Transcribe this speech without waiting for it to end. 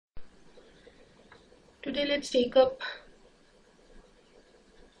Today let's take up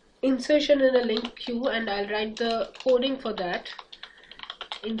insertion in a linked queue, and I'll write the coding for that.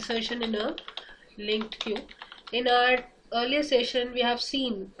 Insertion in a linked queue. In our earlier session we have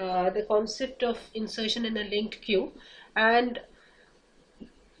seen the concept of insertion in a linked queue and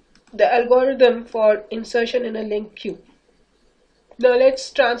the algorithm for insertion in a linked queue. Now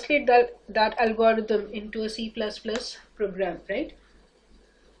let's translate that algorithm into a C++ program, right?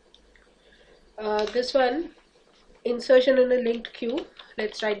 This one, insertion in a linked queue.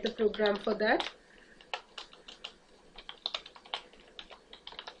 Let's write the program for that.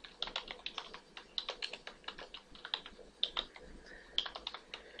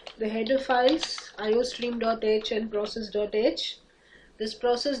 The header files iostream.h and process.h. This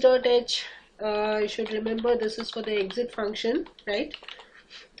process.h, you should remember this is for the exit function, right?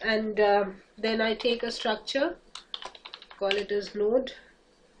 And then I take a structure, call it as node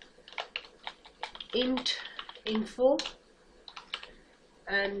int info,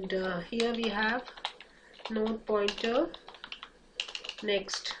 and here we have node pointer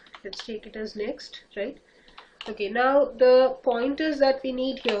next. Let's take it as next, right? Okay, now the pointers that we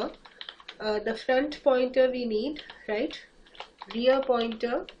need here, the front pointer we need, right? Rear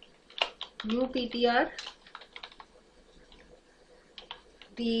pointer, new PTR,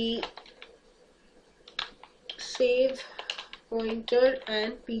 the save pointer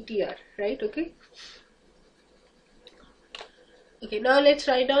and PTR, right? Okay. Okay, now let's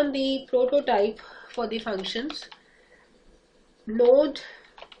write down the prototype for the functions. Node,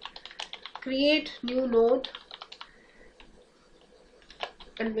 create new node,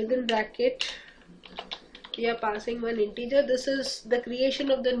 and within bracket we are passing one integer. This is the creation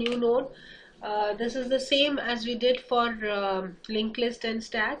of the new node. This is the same as we did for linked list and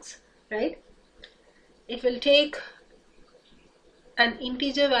stacks, right? It will take an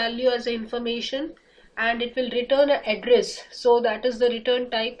integer value as the information and it will return an address, so that is the return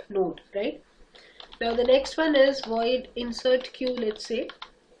type node, right? Now the next one is void insert queue, let's say,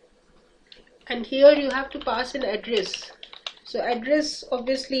 and here you have to pass an address. So address,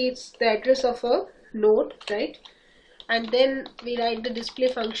 obviously it's the address of a node, right? And then we write the display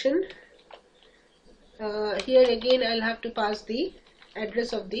function. Here again I'll have to pass the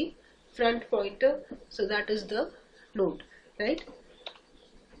address of the front pointer, so that is the node, right?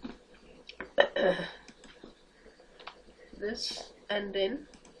 This and then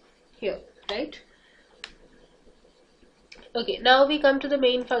here, right? Okay, now we come to the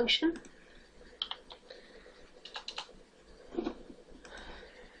main function.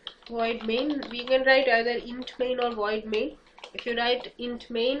 Void main, we can write either int main or void main. If you write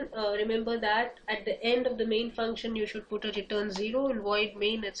int main, remember that at the end of the main function you should put a return 0. In void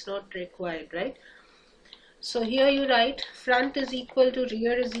main it's not required, right? So here you write front is equal to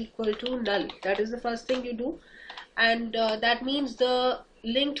rear is equal to null. That is the first thing you do, and that means the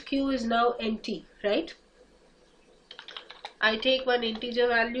linked queue is now empty, right? I take one integer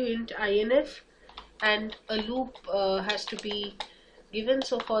value int inf, and a loop has to be given.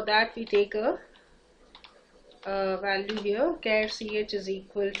 So for that we take a value here, char ch is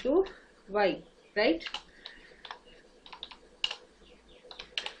equal to y, right?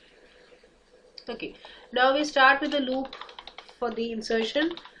 Okay, now we start with the loop for the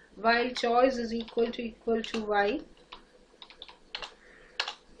insertion. While choice is equal to y,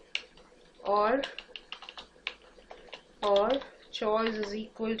 or choice is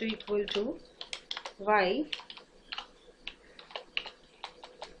equal to y,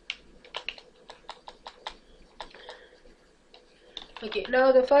 okay,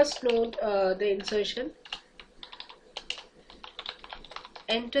 now the first node, the insertion,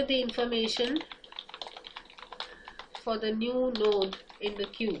 enter the information for the new node in the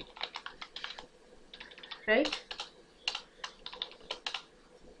queue, right?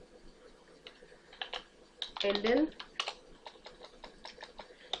 And then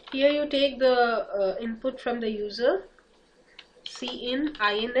here you take the input from the user, cin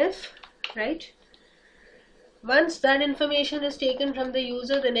inf, right? Once that information is taken from the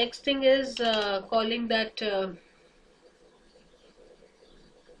user, the next thing is calling that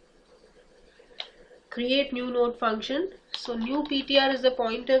create new node function. So new PTR is the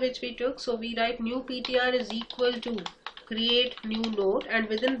pointer which we took, so we write new PTR is equal to create new node, and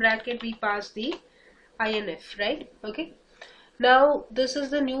within bracket we pass the inf, right? Okay, now this is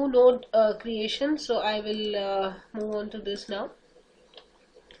the new node creation, so I will move on to this now.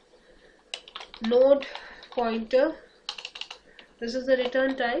 Node pointer, this is the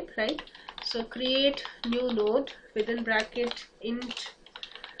return type, right? So create new node, within bracket int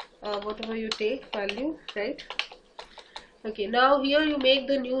whatever you take value, right? Okay, now here you make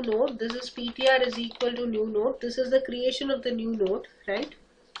the new node. This is ptr is equal to new node. This is the creation of the new node, right?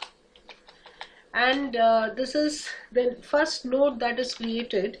 And this is the first node that is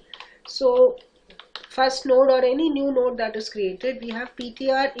created. So first node or any new node that is created, we have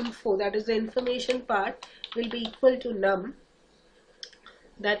ptr info, that is the information part, will be equal to num.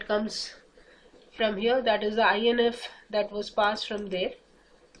 That comes from here, that is the inf that was passed from there,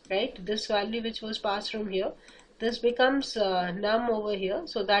 right? This value which was passed from here, this becomes num over here.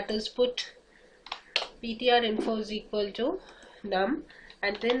 So that is put ptr info is equal to num,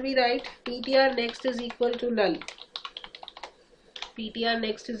 and then we write ptr next is equal to null. Ptr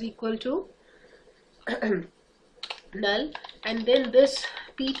next is equal to null, and then this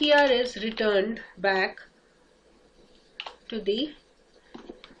ptr is returned back to the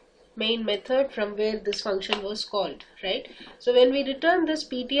main method from where this function was called, right? So when we return this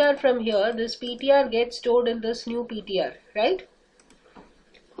ptr from here, this ptr gets stored in this new ptr, right?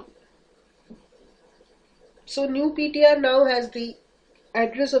 So new ptr now has the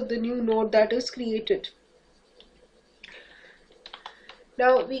address of the new node that is created.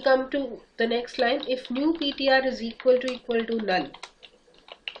 Now we come to the next line. If new ptr is equal to null.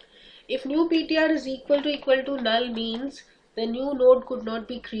 If new ptr is equal to null means the new node could not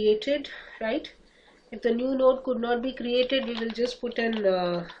be created, right? If the new node could not be created, we will just put an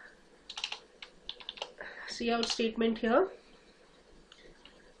cout statement here.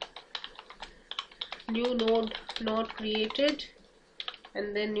 New node not created,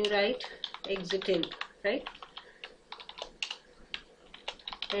 and then you write exiting, right?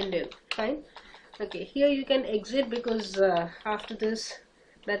 And then fine. Okay, here you can exit because after this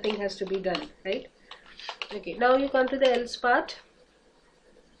nothing has to be done, right? Okay, now you come to the else part.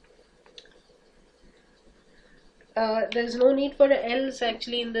 There's no need for the else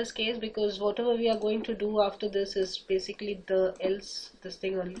actually in this case, because whatever we are going to do after this is basically the else, this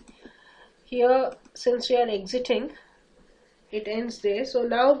thing only. Here, since we are exiting, it ends there. So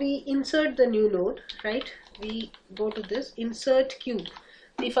now we insert the new node, right? We go to this insert q.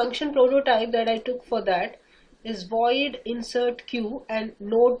 The function prototype that I took for that is void insert q and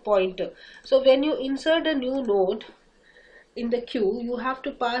node pointer. So when you insert a new node in the queue, you have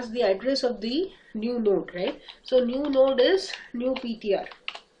to pass the address of the new node, right? So new node is new ptr.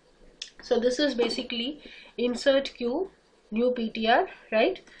 So this is basically insert q new ptr,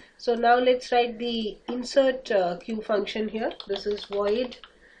 right? So now let's write the insert q function here. This is void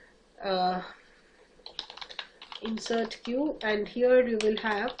insert q, and here you will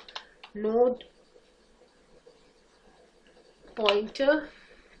have node pointer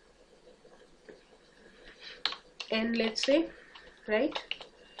n, let's say, right?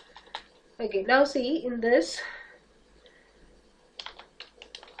 Okay, now see in this,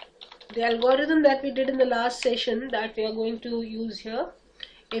 the algorithm that we did in the last session that we are going to use here.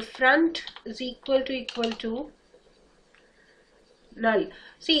 If front is equal to null.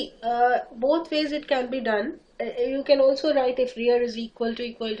 See, both ways it can be done. You can also write if rear is equal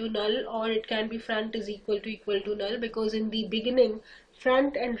to null, or it can be front is equal to null, because in the beginning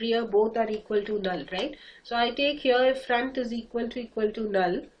front and rear both are equal to null, right? So I take here if front is equal to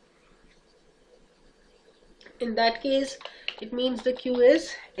null. In that case, it means the queue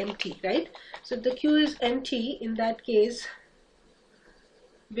is empty, right? So if the queue is empty, in that case,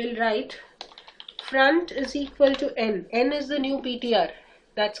 we'll write front is equal to n. N is the new ptr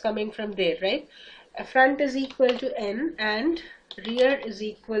that's coming from there, right? Front is equal to n and rear is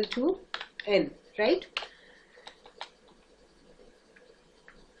equal to n, right?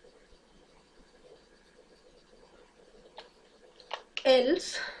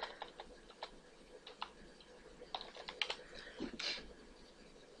 Else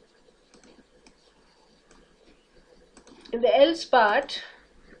in the else part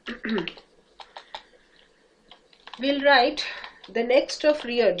we'll write the next of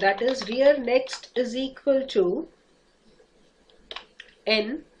rear, that is rear next is equal to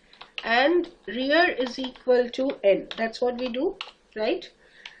n and rear is equal to n. That's what we do, right?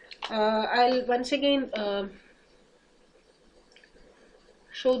 I'll once again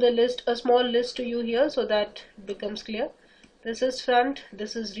show the list, a small list to you here, so that becomes clear. This is front,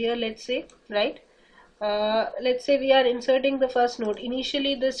 this is rear, let's say, right? Let's say we are inserting the first node.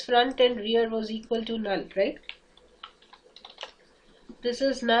 Initially this front and rear was equal to null, right? This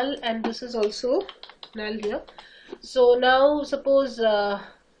is null and this is also null here. So now suppose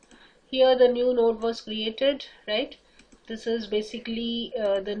here the new node was created, right? This is basically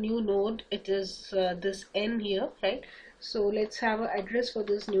the new node. It is this n here, right? So let's have an address for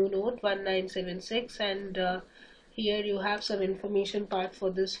this new node 1976, and here you have some information part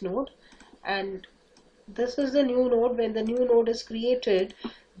for this node, and this is the new node. When the new node is created,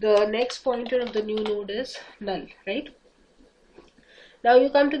 the next pointer of the new node is null, right? Now you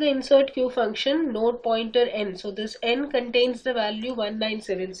come to the insert q function, node pointer n. So this n contains the value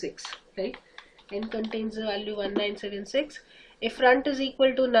 1976, right? N contains the value 1976. If front is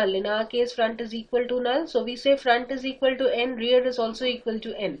equal to null, in our case front is equal to null, so we say front is equal to n, rear is also equal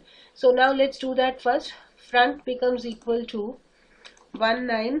to n. So now let's do that first. Front becomes equal to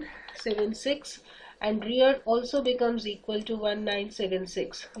 1976 and rear also becomes equal to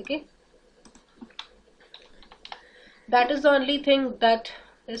 1976. Okay, that is the only thing that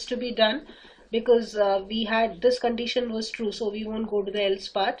is to be done, because we had this condition was true, so we won't go to the else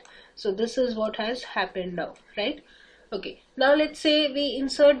part. So this is what has happened now, right? Okay, now let's say we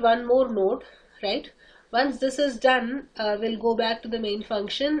insert one more node, right? Once this is done, we'll go back to the main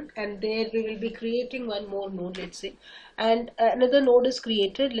function, and there we will be creating one more node, let's say, and another node is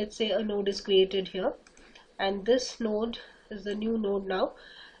created. Let's say a node is created here, and this node is the new node now.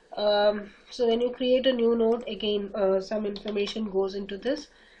 So when you create a new node, again some information goes into this,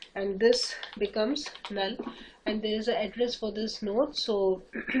 and this becomes null, and there is an address for this node. So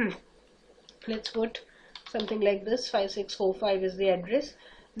let's put something like this, 5645 is the address.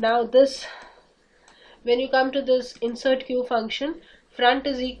 Now this, when you come to this insert q function, front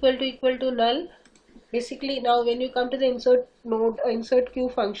is equal to null. Basically now when you come to the insert q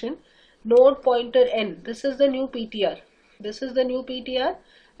function, node pointer n, this is the new PTR, this is the new PTR,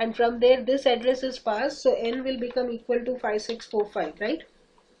 and from there this address is passed, so n will become equal to 5645, right?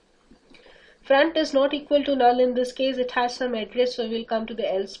 Front is not equal to null in this case, it has some address, so we will come to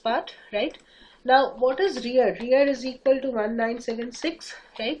the else part, right? Now what is rear? Rear is equal to 1976,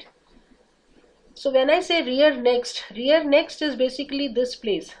 right? So when I say rear next is basically this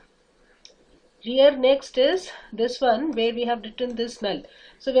place. Rear next is this one where we have written this null.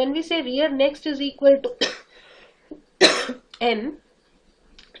 So when we say rear next is equal to n,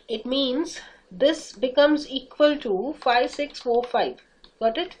 it means this becomes equal to 5645.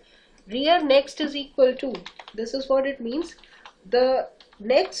 Got it? Rear next is equal to, this is what it means, the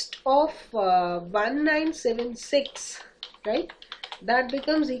next of 1976, right? That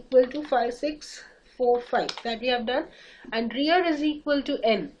becomes equal to 5645, that we have done, and rear is equal to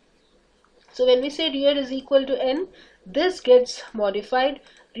n. So when we say rear is equal to n, this gets modified,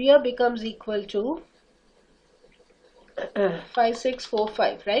 rear becomes equal to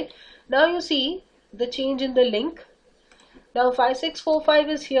 5645, right? Now you see the change in the link. Now 5645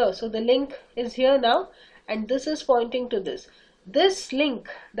 is here, so the link is here now, and this is pointing to this. This link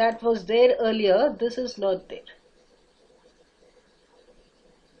that was there earlier, this is not there.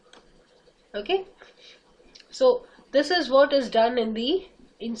 Okay, so this is what is done in the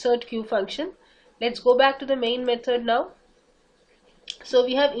insert q function. Let's go back to the main method now. So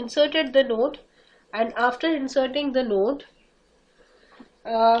we have inserted the node, and after inserting the node,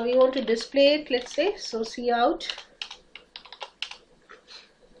 we want to display it, let's say. So cout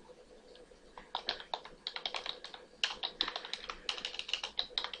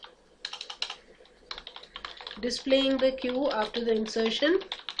displaying the queue after the insertion,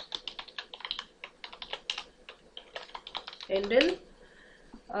 and then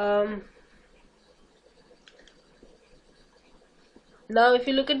now if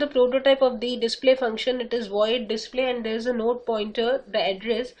you look at the prototype of the display function, it is void display, and there is a node pointer, the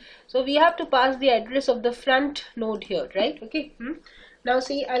address. So we have to pass the address of the front node here, right? Okay. Now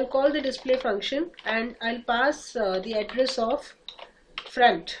see, I'll call the display function and I'll pass the address of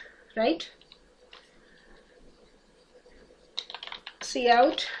front, right?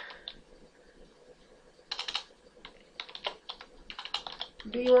 Cout,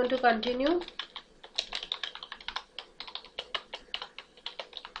 do you want to continue?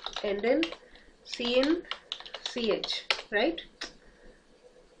 And then cin ch, right?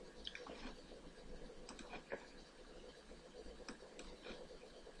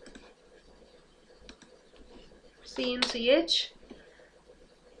 Cin ch,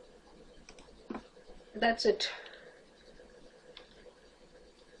 that's it.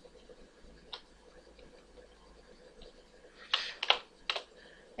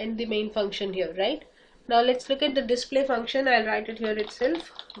 And the main function here, right? Now let's look at the display function. I'll write it here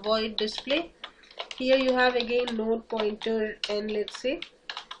itself, void display. Here you have again node pointer n, let's say,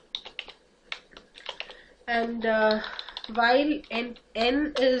 and while n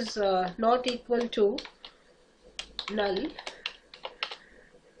is not equal to null,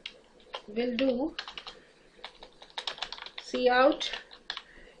 we'll do cout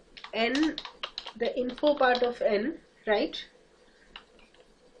n, the info part of n, right?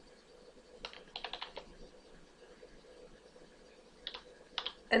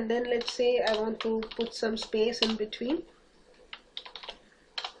 and then let's say I want to put some space in between,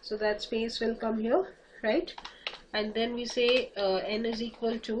 so that space will come here, right? And then we say n is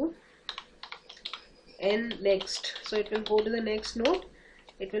equal to n next, so it will go to the next node,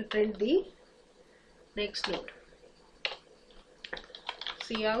 it will print the next node.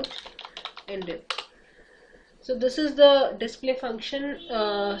 See out, ended. So this is the display function.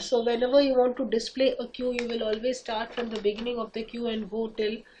 So whenever you want to display a queue, you will always start from the beginning of the queue and go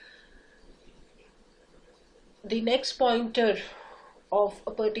till the next pointer of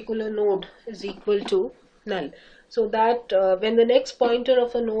a particular node is equal to null. So that when the next pointer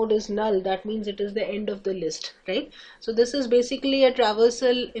of a node is null, that means it is the end of the list, right? So this is basically a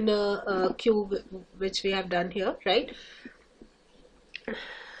traversal in a queue which we have done here, right?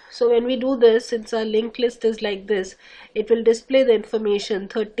 So when we do this, since our linked list is like this, it will display the information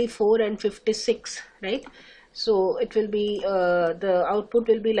 34 and 56, right? So it will be, the output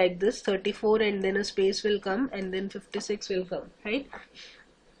will be like this, 34 and then a space will come and then 56 will come, right?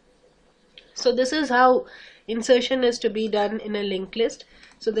 So this is how insertion is to be done in a linked list.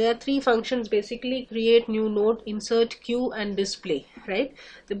 So there are three functions basically: create new node, insert queue, and display, right?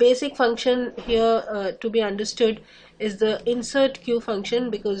 The basic function here to be understood is the insert queue function,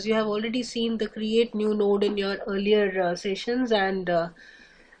 because you have already seen the create new node in your earlier sessions, and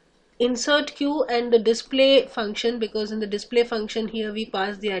insert queue and the display function, because in the display function here we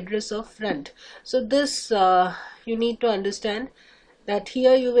pass the address of front. So this you need to understand that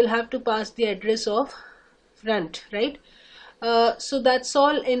here you will have to pass the address of front, right? So that's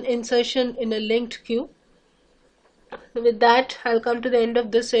all in insertion in a linked queue. With that, I'll come to the end of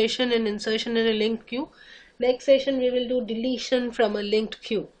this session in insertion in a linked queue. Next session we will do deletion from a linked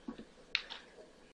queue.